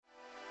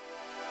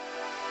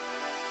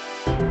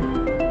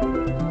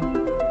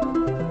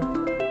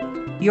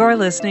You're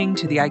listening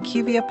to the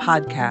IQVIA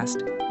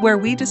podcast, where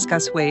we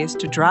discuss ways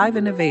to drive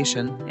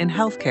innovation in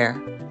healthcare.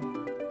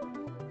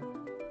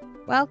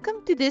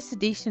 Welcome to this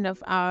edition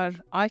of our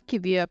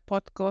IQVIA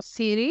podcast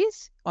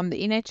series on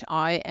the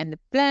NHI and the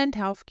planned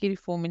healthcare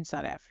reform in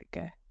South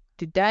Africa.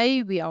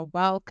 Today, we are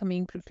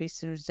welcoming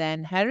Professor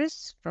Roseanne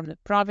Harris from the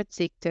private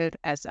sector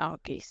as our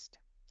guest.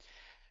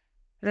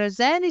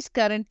 Roseanne is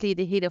currently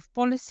the Head of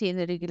Policy and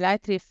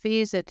Regulatory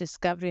Affairs at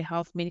Discovery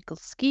Health Medical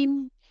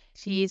Scheme.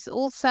 She is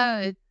also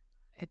a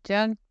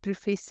adjunct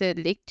professor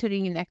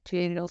lecturing in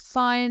actuarial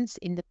science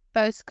in the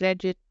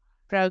postgraduate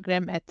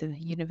program at the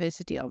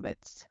University of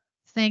Wits.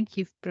 Thank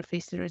you,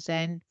 Professor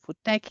Roseanne, for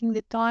taking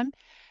the time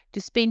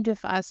to spend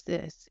with us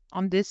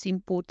on this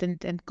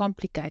important and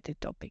complicated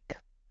topic.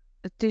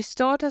 To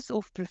start us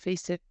off,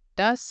 Professor,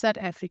 does South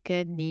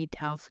Africa need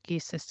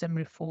healthcare system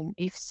reform?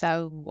 If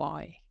so,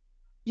 why?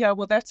 Yeah,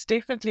 well, that's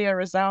definitely a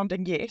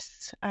resounding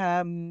yes.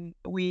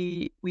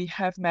 We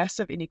have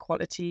massive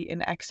inequality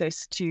in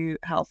access to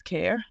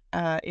healthcare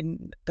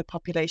in the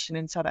population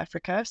in South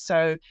Africa.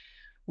 So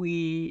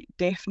we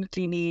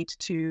definitely need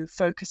to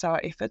focus our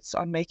efforts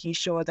on making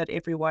sure that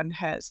everyone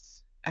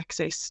has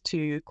access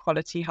to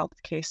quality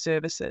healthcare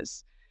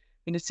services.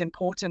 I mean, it's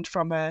important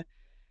from a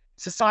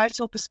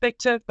societal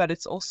perspective, but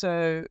it's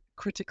also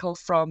critical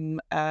from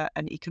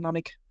an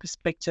economic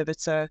perspective.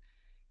 It's a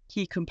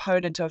key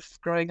component of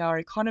growing our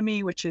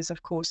economy, which is,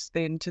 of course,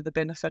 then to the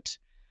benefit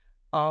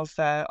of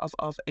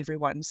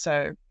everyone.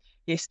 So,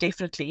 yes,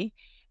 definitely.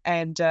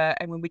 And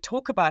when we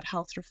talk about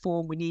health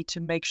reform, we need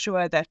to make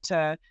sure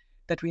that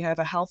we have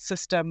a health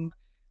system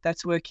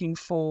that's working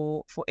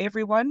for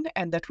everyone,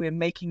 and that we're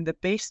making the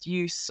best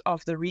use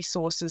of the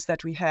resources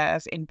that we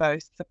have in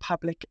both the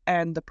public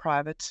and the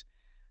private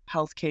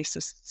healthcare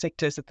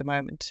sectors at the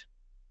moment.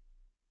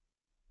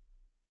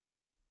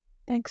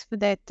 Thanks for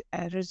that,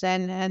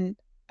 Roseanne. And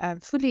I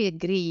fully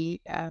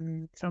agree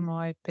from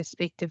my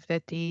perspective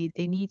that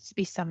there needs to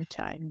be some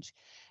change.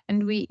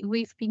 And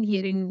we've been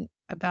hearing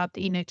about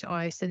the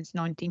NHI since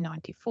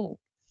 1994.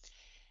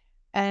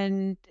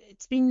 And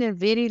it's been a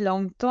very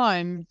long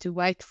time to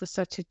wait for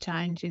such a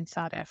change in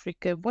South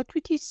Africa. What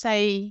would you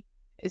say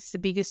is the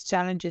biggest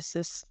challenges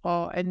thus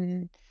far?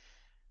 And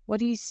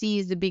what do you see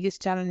as the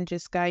biggest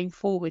challenges going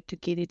forward to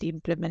get it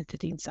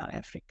implemented in South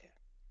Africa?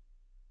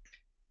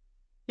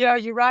 Yeah,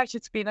 you're right.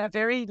 It's been a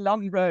very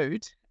long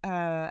road.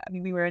 I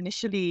mean, we were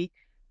initially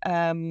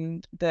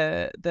the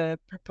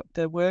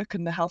work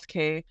in the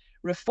healthcare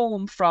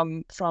reform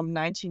from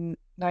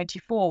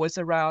 1994 was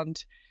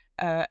around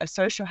a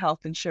social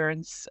health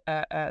insurance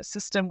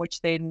system,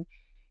 which then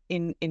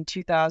in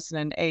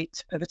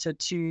 2008 pivoted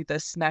to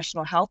this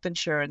national health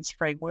insurance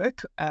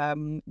framework,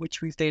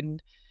 which we've then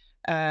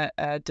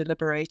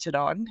deliberated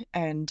on.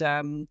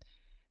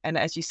 And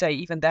as you say,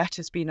 even that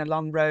has been a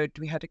long road.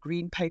 We had a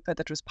green paper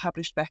that was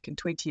published back in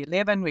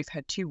 2011. We've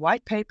had 2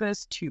 white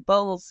papers, 2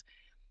 bills,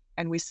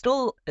 and we're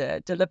still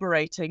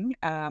deliberating.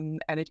 And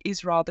it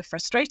is rather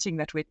frustrating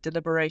that we're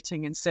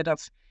deliberating instead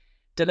of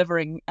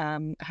delivering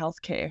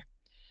healthcare.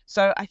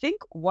 So I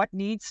think what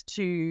needs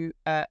to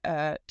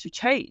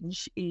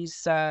change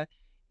is that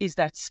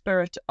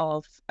spirit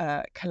of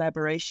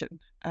collaboration.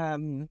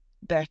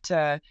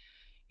 The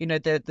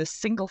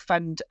single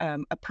fund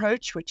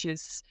approach, which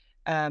is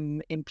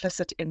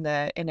implicit in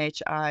the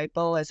NHI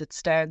bill as it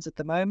stands at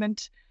the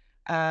moment,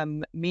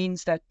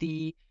 means that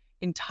the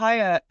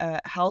entire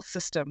health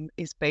system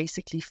is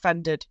basically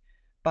funded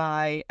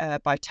by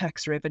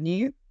tax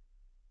revenue.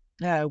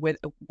 With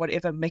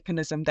whatever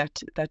mechanism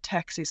that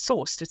tax is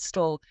sourced, it's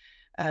still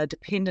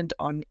dependent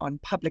on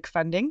public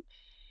funding.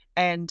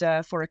 And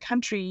for a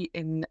country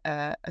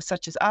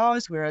such as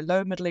ours, we're a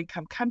low middle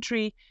income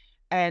country,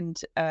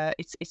 and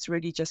it's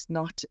really just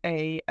not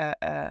a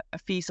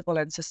feasible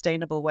and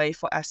sustainable way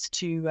for us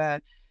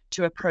to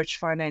approach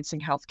financing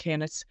healthcare,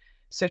 and it's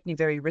certainly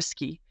very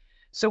risky.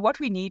 So what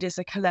we need is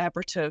a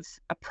collaborative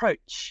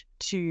approach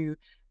to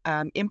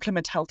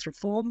implement health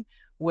reform,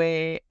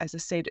 where, as I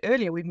said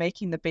earlier, we're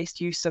making the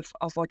best use of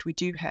what we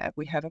do have.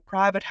 We have a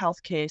private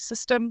healthcare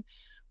system,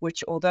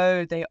 which,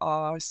 although there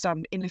are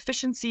some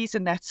inefficiencies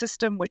in that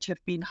system, which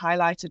have been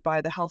highlighted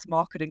by the Health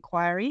Market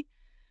Inquiry,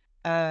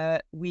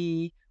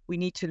 we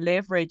need to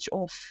leverage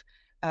off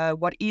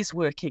what is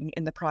working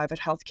in the private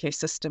healthcare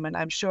system. And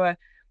I'm sure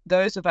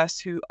those of us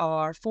who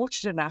are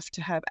fortunate enough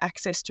to have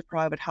access to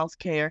private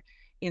healthcare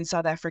in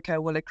South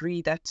Africa will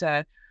agree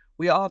that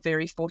we are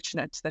very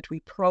fortunate that we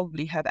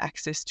probably have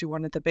access to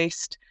one of the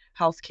best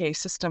healthcare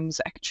systems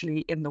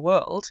actually in the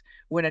world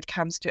when it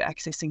comes to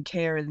accessing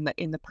care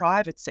in the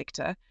private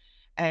sector.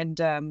 And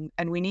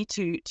we need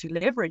to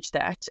leverage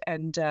that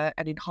and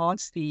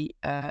enhance the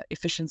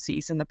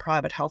efficiencies in the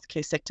private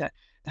healthcare sector.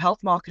 The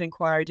Health Market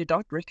Inquiry did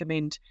not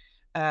recommend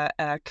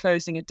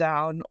closing it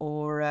down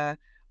or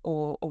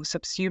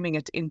subsuming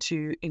it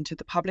into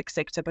the public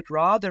sector, but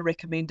rather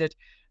recommended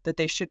that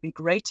there should be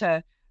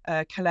greater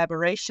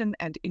collaboration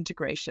and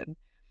integration.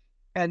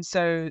 And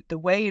so the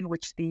way in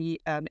which the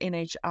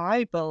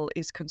NHI bill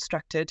is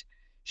constructed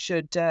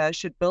should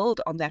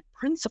build on that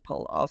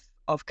principle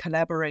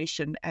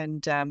collaboration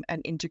and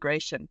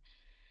integration.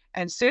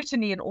 And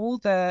certainly in all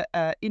the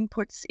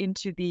inputs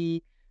into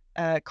the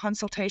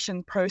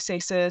consultation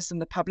processes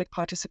and the public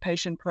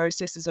participation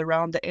processes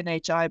around the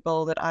NHI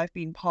bill that I've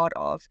been part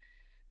of,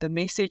 the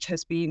message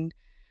has been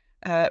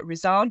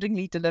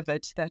resoundingly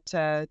delivered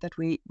that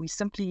we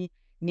simply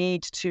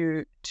need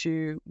to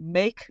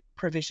make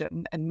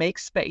provision and make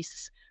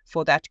space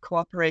for that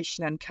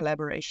cooperation and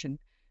collaboration.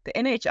 The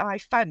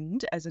NHI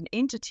fund as an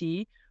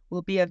entity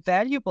will be a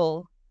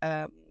valuable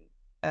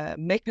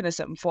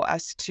mechanism for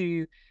us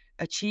to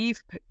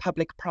achieve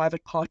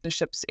public-private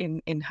partnerships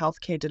in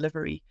healthcare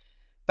delivery.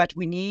 But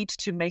we need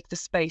to make the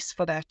space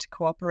for that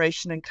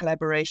cooperation and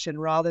collaboration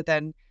rather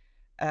than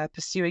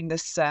pursuing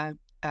this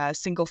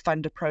single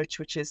fund approach,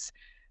 which is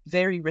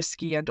very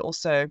risky and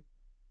also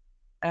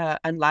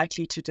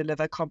unlikely to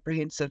deliver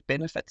comprehensive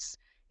benefits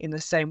in the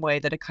same way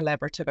that a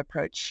collaborative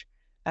approach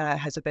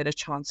has a better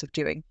chance of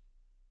doing.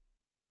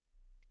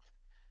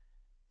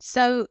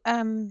 So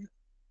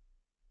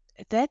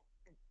that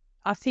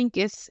I think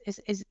is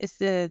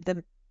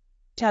the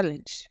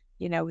challenge.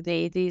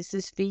 There's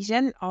this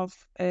vision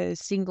of a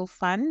single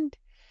fund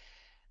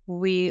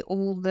where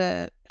all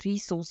the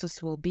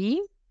resources will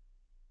be,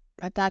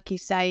 but like you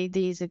say,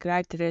 there's a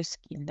great risk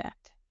in that.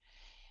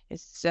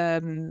 It's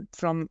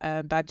from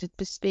a budget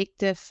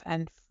perspective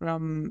and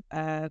from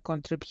a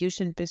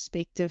contribution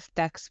perspective,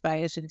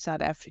 taxpayers in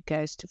South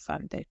Africa is to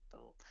fund that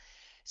bill.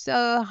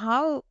 So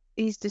how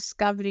is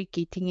Discovery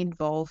getting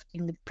involved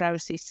in the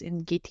process in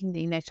getting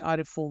the NHI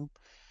reform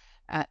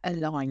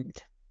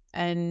aligned?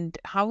 And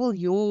how will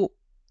your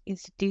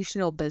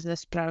institutional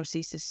business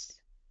processes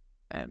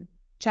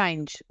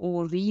change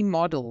or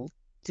remodel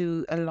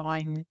to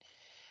align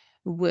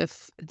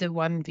with the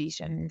one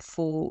vision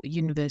for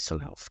universal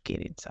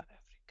healthcare in South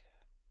Africa?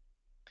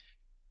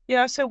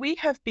 Yeah, so we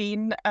have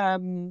been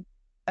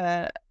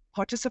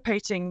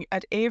participating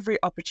at every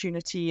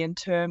opportunity in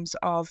terms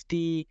of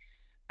the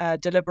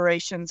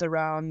deliberations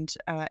around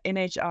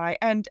NHI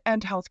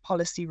and health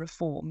policy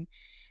reform,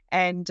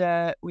 and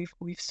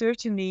we've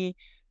certainly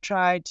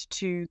tried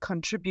to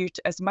contribute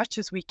as much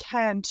as we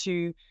can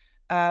to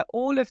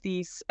all of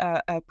these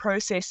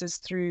processes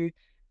through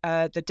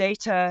the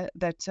data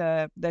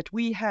that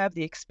we have,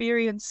 the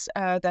experience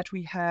that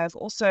we have,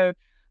 also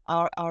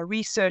our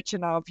research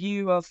and our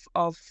view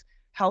of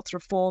health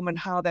reform and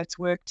how that's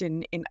worked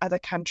in other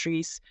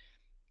countries.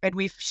 And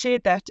we've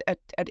shared that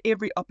at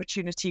every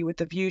opportunity with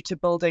the view to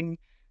building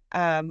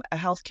a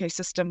healthcare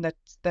system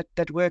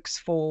that works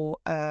for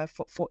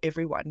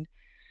everyone.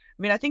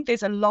 I mean, I think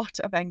there's a lot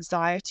of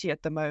anxiety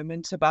at the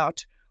moment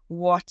about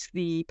what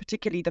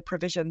particularly the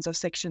provisions of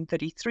Section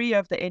 33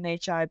 of the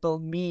NHI bill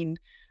mean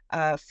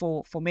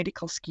for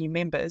medical scheme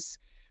members.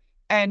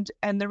 And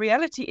the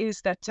reality is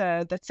that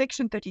that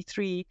Section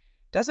 33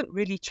 doesn't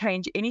really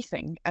change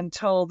anything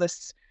until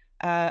this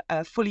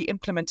fully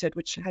implemented,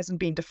 which hasn't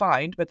been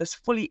defined, but this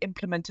fully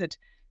implemented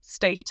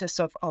status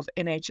of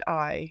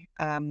NHI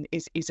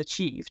is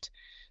achieved.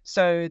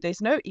 So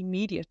there's no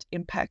immediate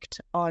impact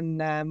on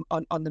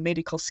the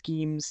medical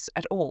schemes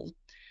at all.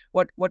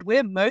 What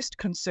we're most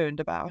concerned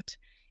about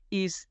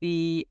is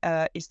the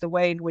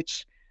way in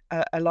which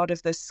a lot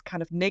of this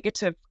kind of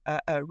negative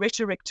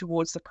rhetoric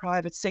towards the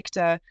private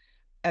sector,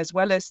 as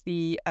well as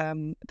the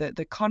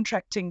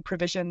contracting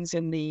provisions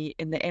in the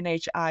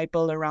NHI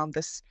bill around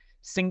this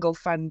single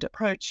fund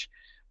approach,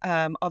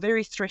 are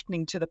very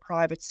threatening to the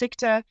private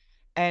sector,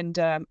 and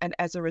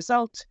as a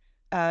result,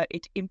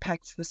 it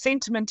impacts the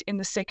sentiment in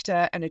the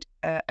sector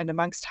and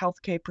amongst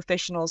healthcare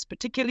professionals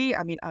particularly.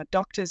 I mean, our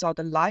doctors are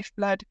the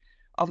lifeblood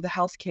of the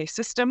healthcare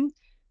system.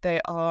 They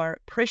are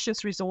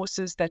precious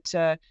resources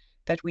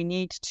that we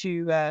need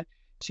to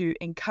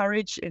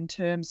encourage in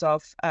terms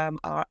of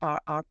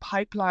our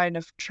pipeline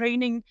of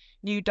training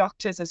new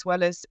doctors, as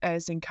well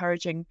as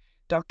encouraging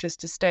doctors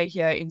to stay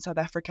here in South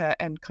Africa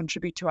and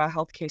contribute to our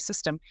healthcare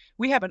system.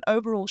 We have an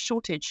overall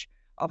shortage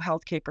of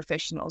healthcare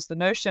professionals. The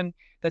notion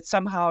that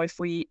somehow if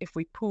we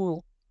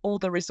pool all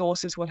the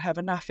resources we'll have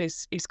enough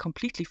is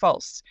completely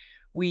false.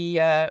 We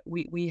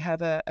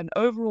have an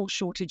overall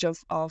shortage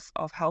of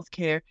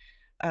healthcare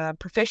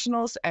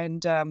professionals,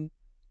 and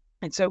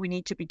so we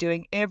need to be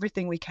doing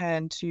everything we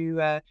can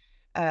to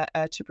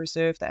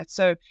preserve that.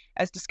 So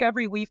as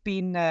Discovery, we've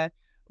been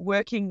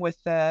working with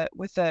the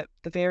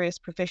various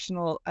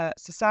professional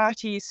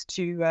societies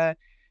to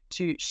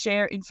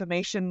share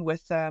information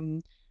with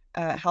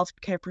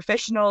healthcare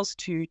professionals,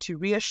 to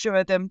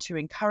reassure them, to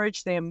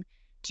encourage them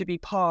to be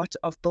part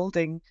of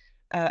building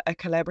a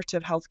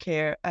collaborative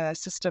healthcare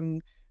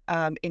system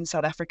in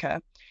South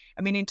Africa.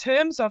 I mean, in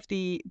terms of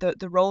the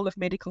role of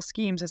medical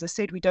schemes, as I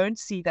said, we don't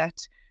see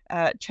that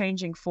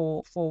changing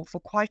for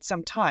quite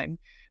some time.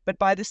 But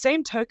by the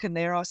same token,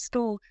 there are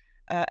still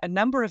a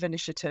number of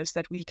initiatives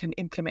that we can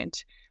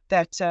implement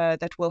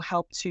that will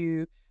help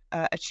to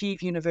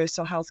achieve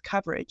universal health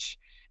coverage.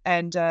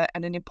 And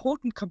an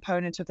important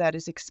component of that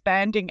is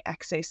expanding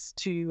access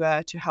to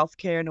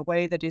healthcare in a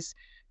way that is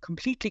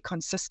completely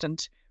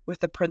consistent with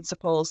the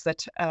principles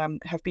that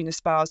have been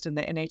espoused in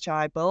the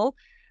NHI bill.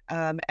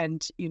 and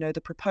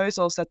the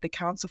proposals that the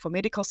Council for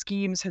Medical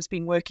Schemes has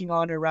been working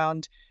on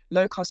around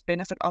low-cost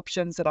benefit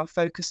options that are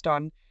focused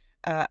on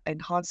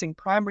enhancing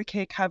primary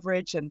care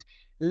coverage and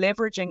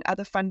leveraging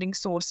other funding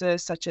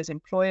sources such as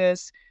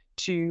employers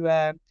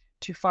to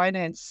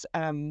finance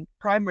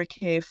primary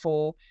care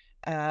for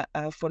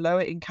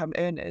lower income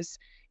earners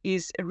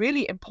is a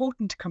really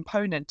important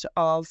component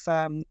of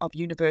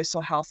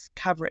universal health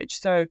coverage.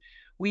 So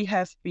we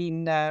have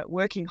been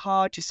working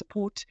hard to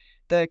support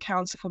the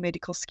Council for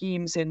Medical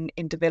Schemes in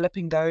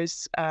developing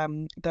those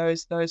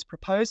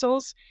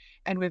proposals,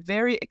 and we're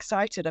very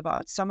excited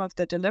about some of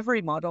the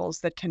delivery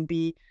models that can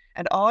be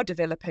and are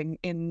developing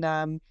in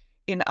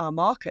our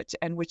market,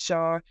 and which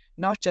are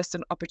not just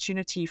an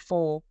opportunity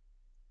for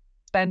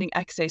expanding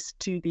access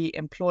to the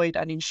employed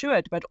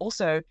uninsured, but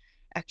also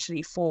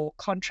actually for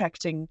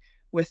contracting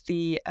with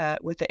the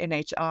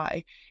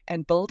NHI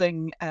and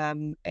building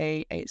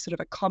a sort of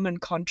a common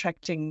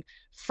contracting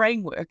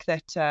framework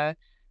that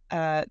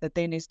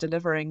then is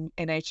delivering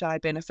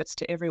NHI benefits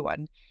to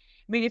everyone.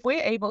 I mean, if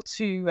we're able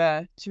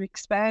to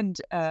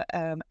expand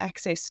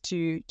access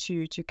to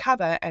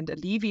cover and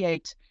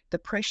alleviate the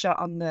pressure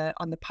on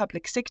the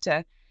public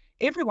sector,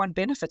 everyone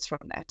benefits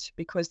from that,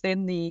 because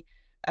then the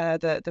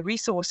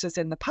resources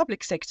in the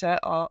public sector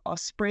are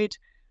spread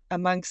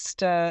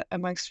amongst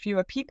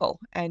fewer people,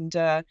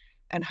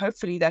 and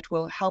hopefully that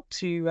will help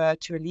to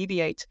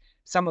alleviate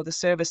some of the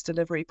service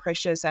delivery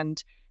pressures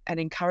and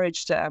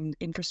encourage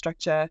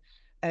infrastructure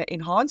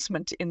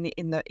enhancement in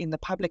the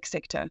public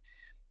sector.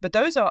 But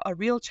those are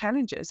real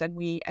challenges, and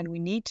we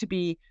need to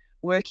be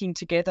working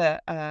together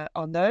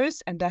on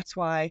those, and that's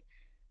why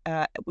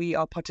we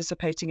are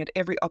participating at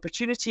every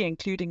opportunity,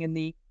 including in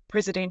the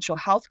Presidential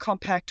Health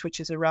Compact, which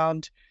is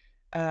around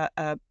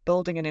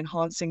building and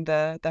enhancing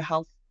the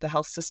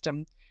health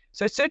system.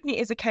 So it certainly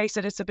is a case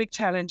that it's a big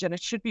challenge, and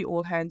it should be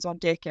all hands on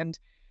deck. And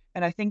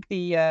I think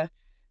the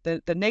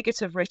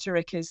negative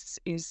rhetoric is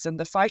and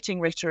the fighting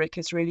rhetoric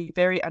is really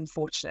very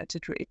unfortunate.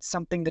 It's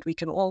something that we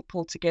can all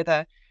pull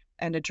together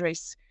and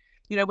address.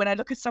 When I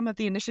look at some of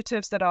the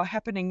initiatives that are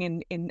happening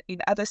in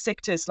other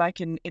sectors, like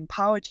in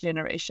power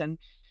generation,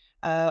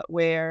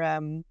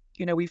 where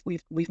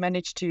we've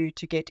managed to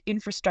get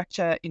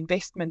infrastructure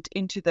investment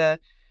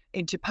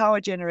into power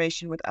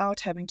generation without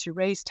having to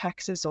raise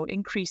taxes or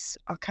increase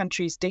our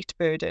country's debt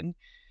burden.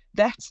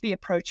 That's the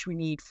approach we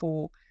need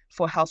for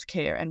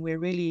healthcare, and we're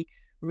really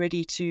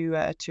ready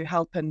to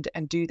help and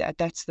do that.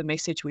 That's the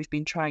message we've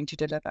been trying to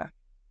deliver.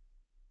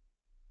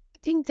 I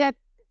think that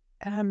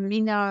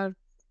in our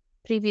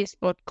previous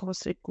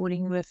podcast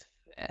recording with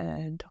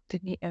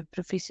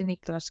Professor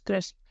Nicholas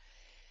Crisp,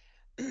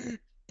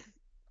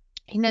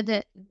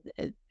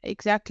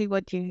 exactly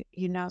what you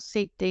now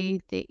said, there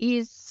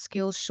is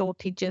skill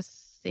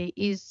shortages, there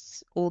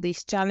is all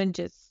these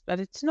challenges, but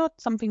it's not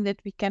something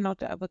that we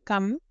cannot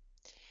overcome.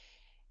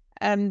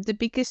 The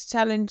biggest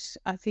challenge,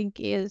 I think,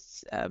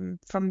 is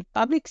from the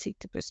public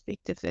sector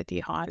perspective that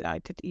he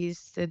highlighted,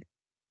 is the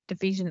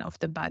division of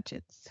the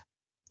budgets,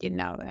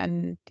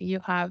 and you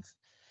have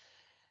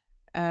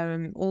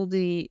all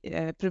the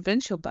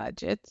provincial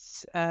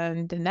budgets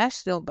and the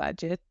national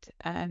budget,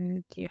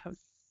 and you have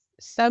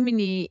so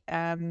many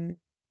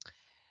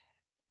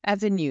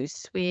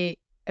avenues where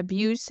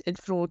abuse and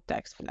fraud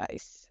takes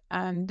place.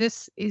 And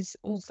this is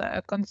also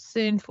a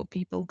concern for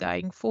people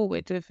going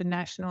forward with a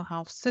national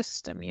health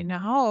system.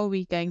 How are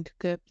we going to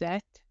curb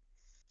that?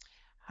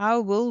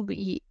 How will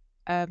we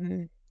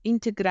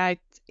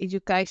integrate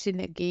education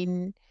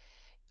again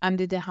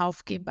under the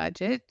healthcare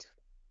budget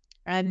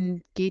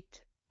and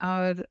get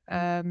our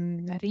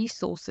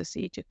resources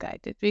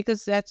educated?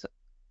 Because that's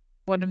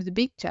one of the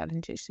big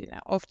challenges.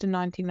 After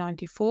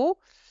 1994,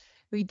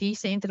 we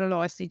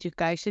decentralized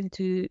education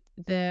to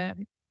the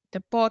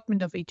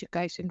Department of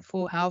Education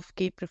for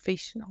healthcare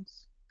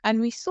professionals, and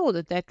we saw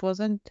that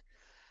wasn't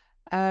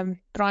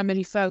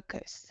primary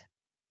focus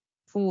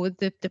for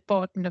the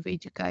Department of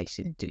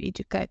Education to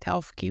educate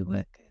healthcare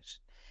workers.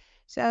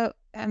 So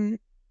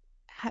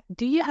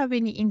do you have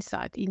any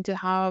insight into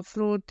how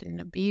fraud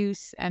and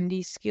abuse and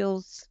these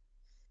skills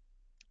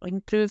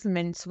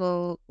improvements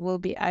will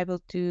be able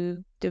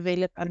to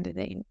develop under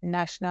the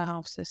national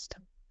health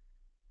system?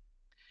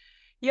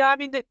 Yeah, I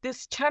mean,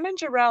 this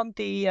challenge around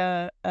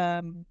the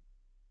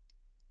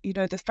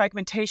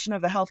fragmentation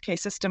of the healthcare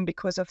system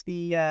because of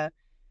the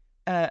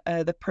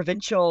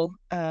provincial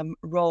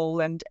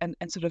role and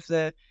sort of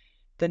the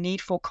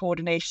need for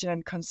coordination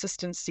and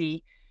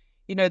consistency,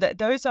 that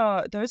those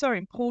are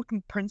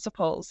important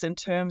principles in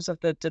terms of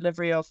the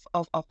delivery of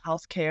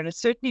healthcare, and it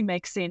certainly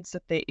makes sense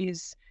that there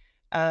is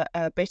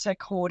a better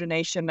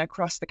coordination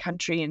across the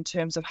country in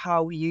terms of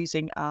how we're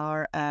using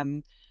our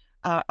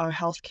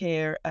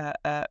healthcare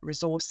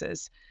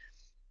resources.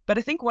 But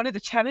I think one of the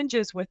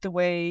challenges with the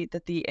way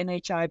that the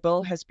NHI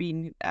bill has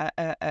been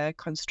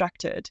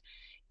constructed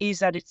is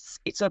that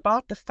it's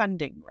about the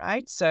funding,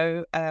 right?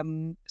 So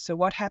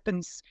what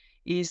happens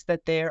is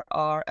that there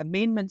are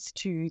amendments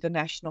to the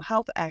National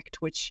Health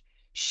Act which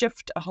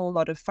shift a whole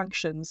lot of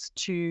functions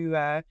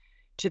to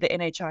the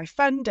NHI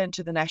Fund and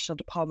to the National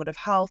Department of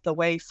Health,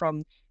 away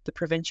from the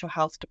provincial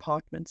health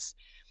departments.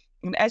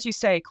 And as you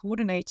say,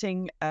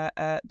 coordinating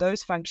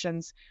those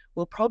functions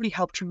will probably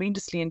help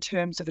tremendously in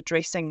terms of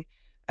addressing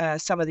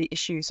some of the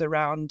issues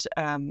around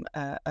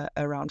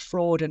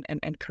fraud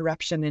and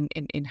corruption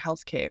in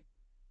healthcare.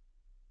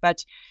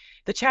 But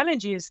the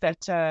challenge is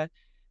that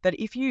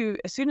if you,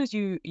 as soon as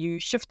you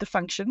shift the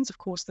functions, of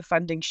course, the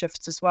funding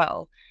shifts as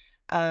well.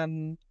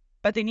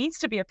 But there needs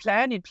to be a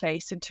plan in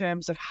place in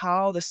terms of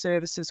how the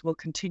services will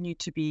continue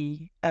to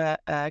be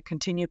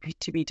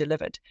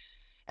delivered.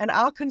 And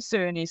our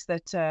concern is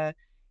that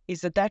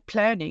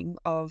planning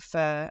of,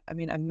 a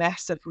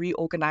massive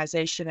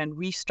reorganization and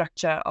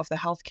restructure of the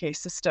healthcare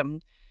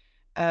system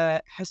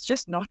has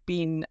just not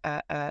been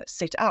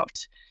set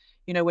out.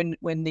 You know,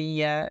 when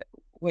the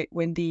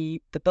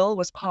bill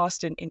was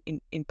passed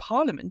in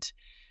Parliament,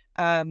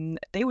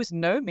 there was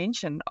no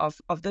mention of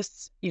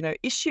this,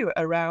 issue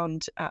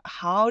around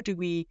how do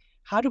we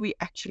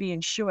actually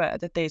ensure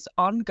that there's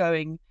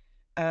ongoing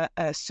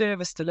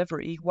service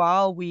delivery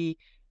while we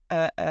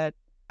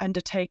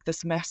undertake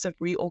this massive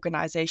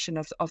reorganization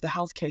of the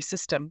healthcare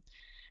system.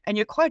 And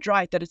you're quite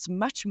right that it's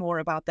much more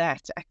about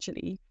that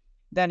actually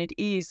than it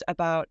is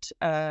about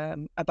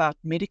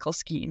medical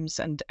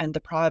schemes and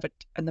the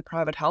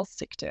private health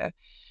sector.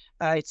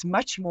 It's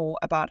much more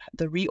about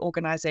the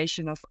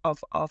reorganization of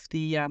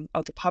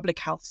the public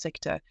health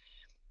sector,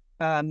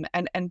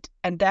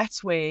 and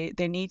that's where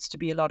there needs to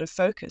be a lot of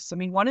focus. I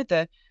mean, one of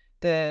the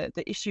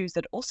issues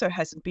that also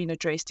hasn't been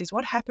addressed is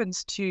what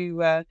happens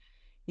to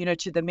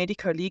to the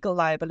medico-legal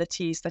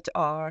liabilities that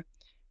are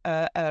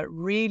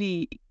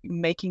really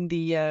making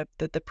the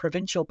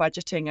provincial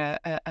budgeting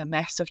a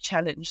massive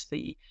challenge.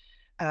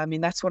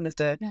 That's one of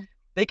the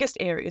biggest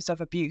areas of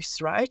abuse,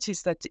 right?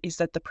 Is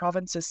that the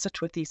provinces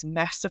sit with these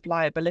massive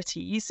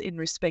liabilities in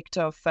respect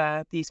of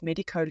these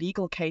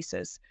medico-legal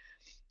cases,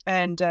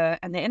 and the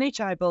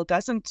NHI bill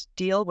doesn't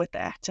deal with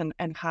that,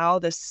 and how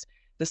this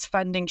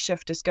funding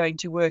shift is going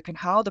to work, and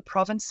how the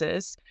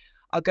provinces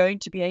are going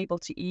to be able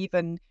to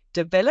even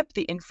develop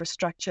the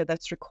infrastructure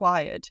that's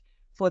required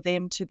for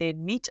them to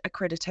then meet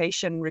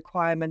accreditation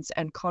requirements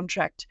and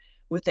contract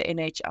with the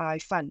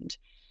NHI fund.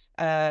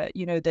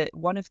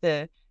 One of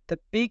the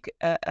big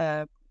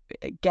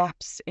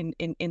gaps in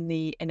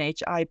the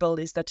NHI bill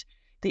is that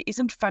there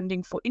isn't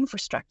funding for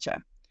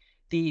infrastructure.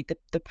 The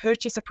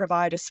purchaser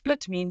provider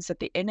split means that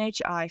the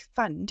NHI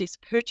fund is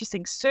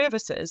purchasing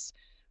services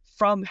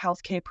from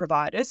healthcare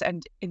providers,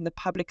 and in the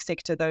public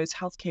sector, those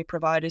healthcare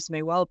providers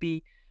may well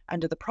be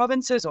under the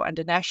provinces or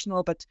under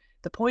national, but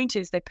the point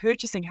is they're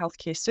purchasing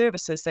healthcare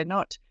services. They're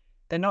not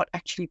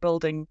actually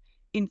building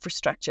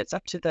infrastructure. It's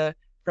up to the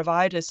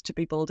providers to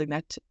be building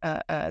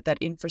that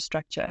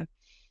infrastructure.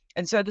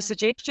 And so the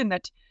suggestion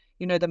that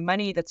the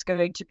money that's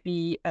going to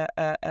be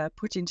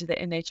put into the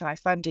NHI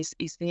fund is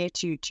there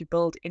to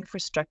build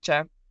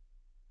infrastructure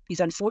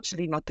is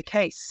unfortunately not the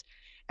case.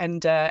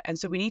 And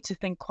so we need to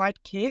think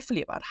quite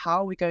carefully about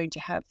how we're going to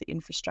have the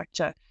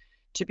infrastructure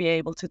to be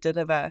able to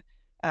deliver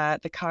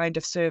the kind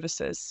of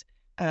services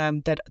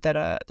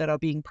that are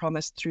being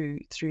promised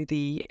through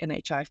the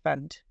NHI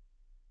fund.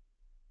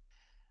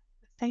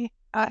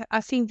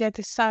 I think that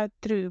is so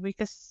true,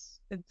 because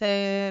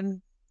the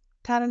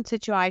current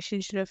situation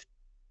should have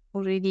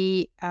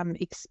already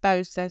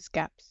exposed those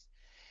gaps.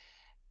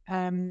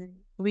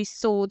 We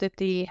saw that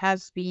there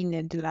has been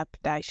a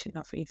dilapidation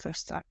of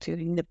infrastructure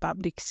in the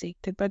public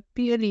sector, but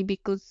purely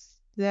because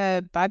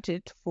the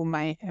budget for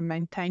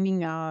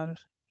maintaining our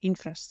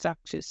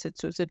infrastructure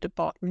sits with the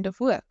Department of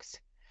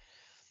Works.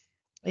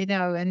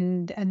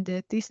 And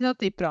that is not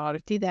their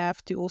priority. They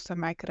have to also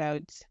make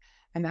roads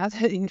and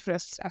other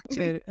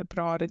infrastructure a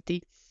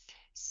priority.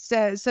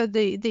 So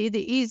there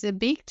is a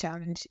big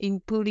challenge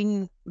in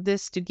pulling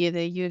this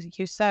together. You're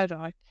so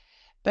right.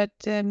 But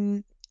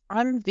I'm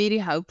very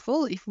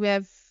hopeful if we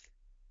have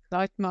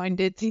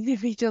like-minded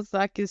individuals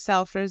like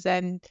yourself,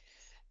 Roseanne,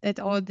 that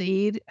are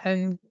there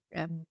and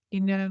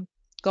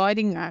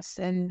guiding us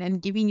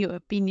and giving your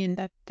opinion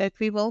that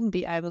we will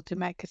be able to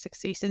make a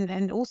success,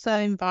 and also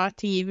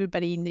inviting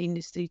everybody in the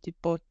industry to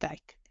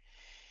partake.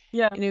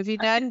 Yeah. If you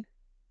don't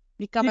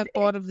become a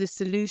part of the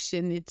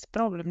solution, it's a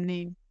problem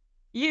then.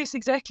 Yes,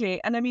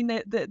 exactly. And I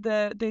mean,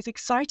 there's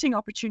exciting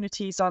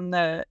opportunities on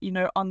the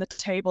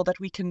table that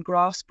we can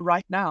grasp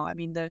right now. I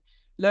mean, the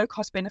low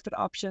cost benefit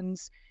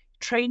options,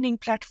 training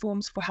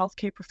platforms for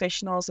healthcare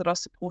professionals that are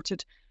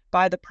supported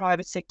by the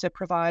private sector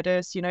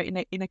providers, in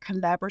a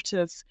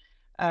collaborative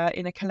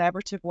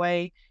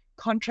way,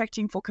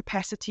 contracting for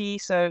capacity.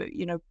 So,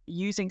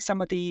 using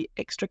some of the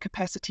extra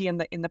capacity in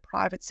the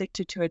private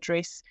sector to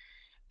address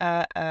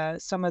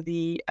some of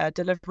the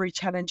delivery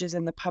challenges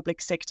in the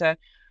public sector.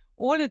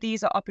 All of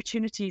these are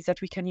opportunities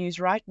that we can use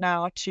right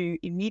now to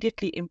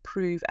immediately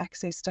improve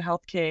access to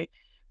healthcare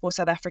for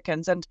South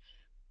Africans. And,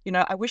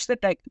 I wish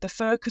that the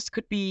focus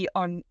could be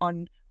on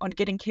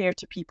getting care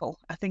to people.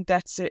 I think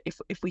that's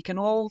if we can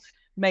all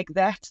make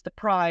that the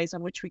prize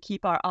on which we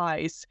keep our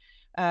eyes,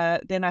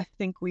 then I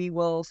think we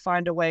will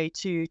find a way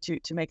to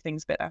make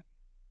things better.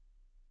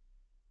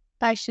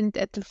 patient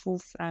at the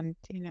forefront,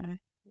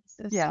 It's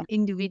this Yeah.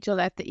 individual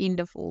at the end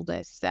of all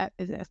this. That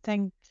is, I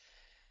think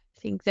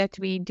that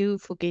we do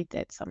forget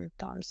that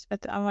sometimes.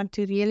 But I want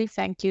to really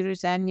thank you,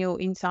 Roseanne. Your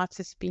insights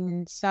has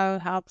been so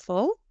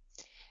helpful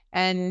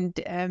and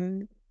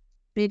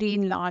very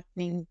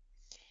enlightening.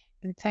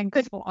 And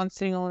thanks for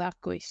answering all our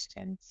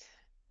questions.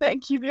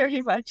 Thank you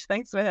very much.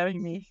 Thanks for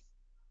having me.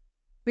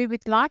 We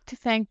would like to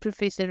thank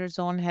Professor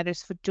Roseanne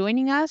Harris for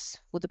joining us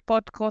for the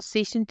podcast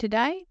session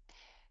today.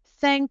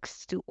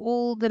 Thanks to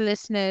all the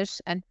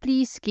listeners, and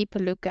please keep a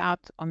lookout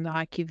on the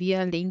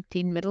IQVIA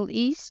LinkedIn Middle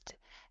East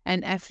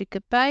and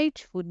Africa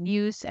page for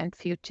news and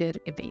future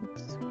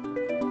events.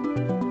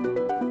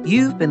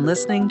 You've been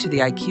listening to the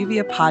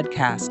IQVIA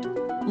podcast.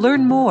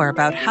 Learn more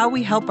about how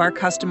we help our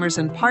customers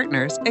and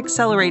partners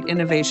accelerate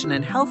innovation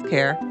in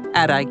healthcare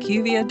at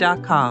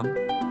IQVIA.com.